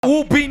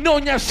Will be no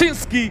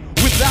Nyashinsky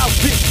without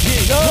this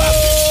game.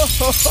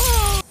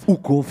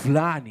 Uko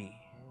flani.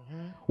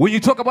 When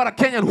you talk about a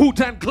Kenyan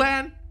Wu-Tang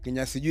clan,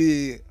 Kenya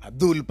sijui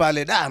Abdul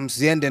pale da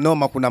msiende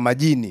noma kuna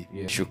majini.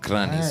 Yeah.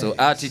 Shukrani. Nice. So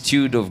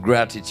attitude of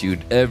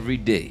gratitude every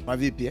day.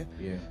 Mavipi eh?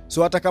 Yeah.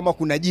 So hata kama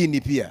kuna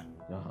jini pia.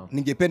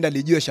 Ningependa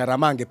lijue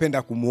Sharama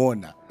ngependa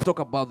kumuona. Talk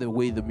about the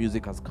way the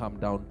music has come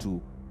down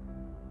to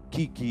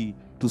kiki,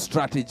 to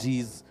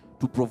strategies,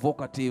 to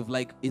provocative.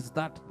 Like, is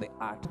that the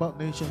art? About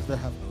nations that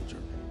have no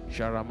journey.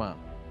 Sharama,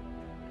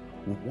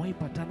 umewai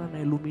patana na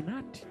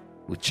Illuminati?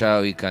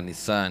 Uchawi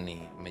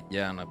kanisani,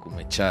 mejana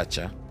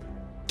kumechacha.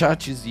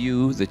 Church is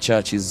you, the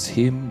church is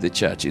him, the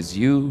church is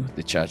you,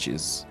 the church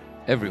is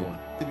everyone.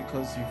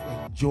 Because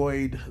you've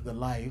enjoyed the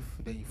life,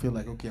 then you feel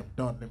like, okay, I'm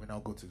done, let me now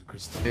go to the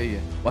Christian. Yeah,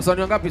 yeah.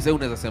 Wasanii wangapi sasa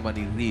unaweza sema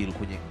ni real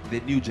kwenye the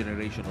new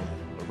generation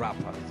of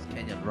rappers,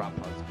 Kenyan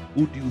rappers?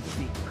 Who do you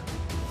think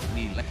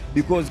ni like?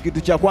 Because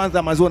kitu cha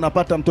kwanza mazo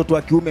unapata mtoto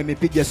wa kiume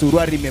amepiga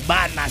suruari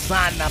imebana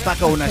sana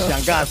mpaka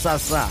unashangaa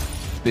sasa.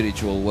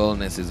 Spiritual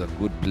wellness is a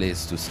good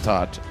place to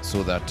start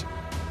so that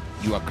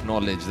you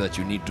acknowledge that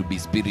you need to be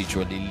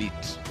spiritually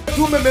lit.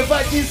 Kiume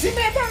amevaa jinsi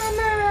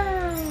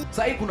imebana.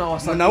 Sasa kuna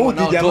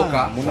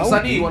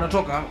wasanii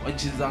wanatoka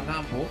nchi za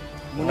ngambo.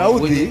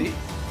 Munaudhi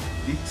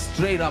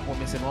straight up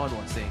wamesema wao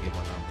wasenge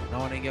mwanangu na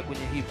wanaingia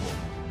kwenye hip hop.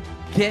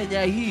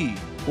 Kenya hii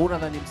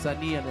unadhani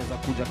msanii anaweza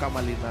kuja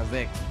kama Lil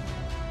Nas X?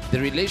 The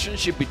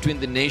relationship between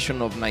the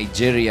nation of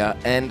Nigeria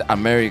and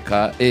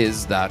America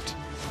is that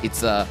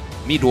it's a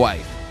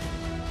midwife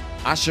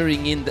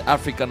ushering in the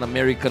African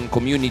American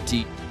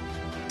community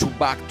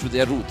back to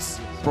their roots.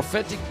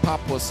 Prophetic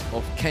purpose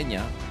of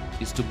Kenya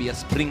is to be a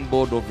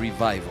springboard of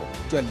revival.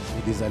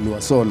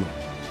 Nilizaliwa solo.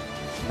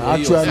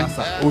 Actually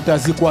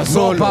utazikwa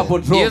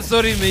solo. Yes,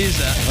 sorry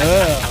meisha.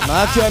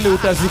 Actually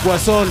utazikwa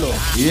solo.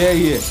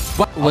 Yeah.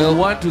 But well, I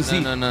want to see.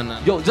 No.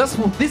 Yo, just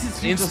this is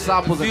future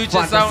samples and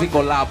Fantsy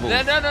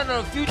Collabos.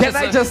 No. Future. Can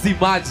I just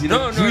imagine?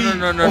 No.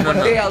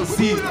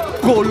 ALC,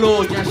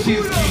 Kolo,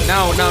 Nyashinsky.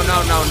 Now.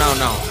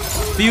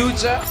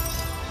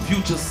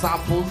 Future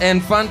samples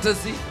and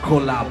Fantsy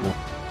Collabo.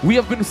 We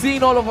have been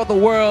seeing all over the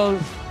world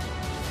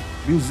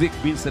music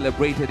being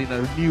celebrated in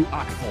a new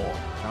art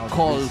form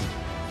called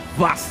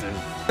verses.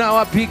 Now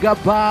I pick a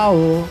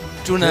bao.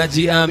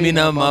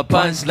 Tunajiamina ma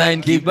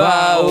punchline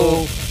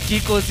kibao.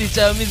 Kikosi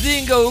cha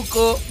mizinga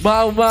huko.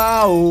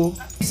 Mau.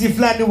 Si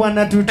flani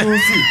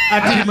wanatutusi.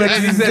 Ati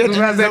mwezizetu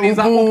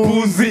za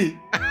upuzi.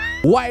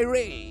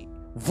 Waire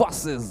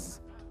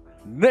versus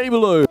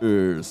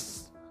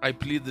Nameless. I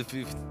plead the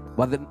fifth.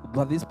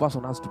 But this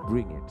person has to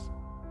bring it.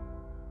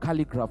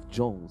 Calligraph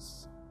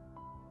Jones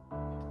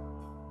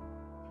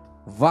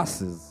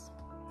versus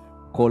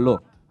Kolo.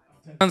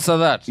 Answer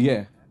that.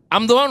 Yeah.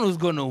 I'm the one who's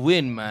gonna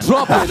win, man.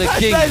 Drop it, the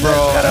king,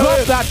 bro.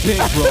 Drop that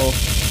thing, bro.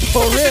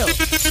 For real.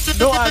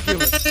 No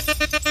argument.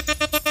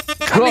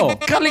 Bro,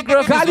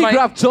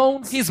 Calligraph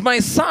Jones. He's my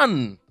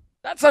son.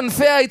 That's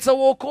unfair. It's a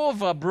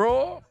walkover,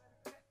 bro.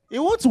 He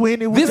won't win.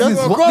 This is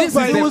the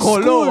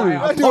Kolo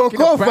I'm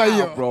talking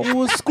about, bro. It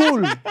was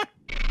school.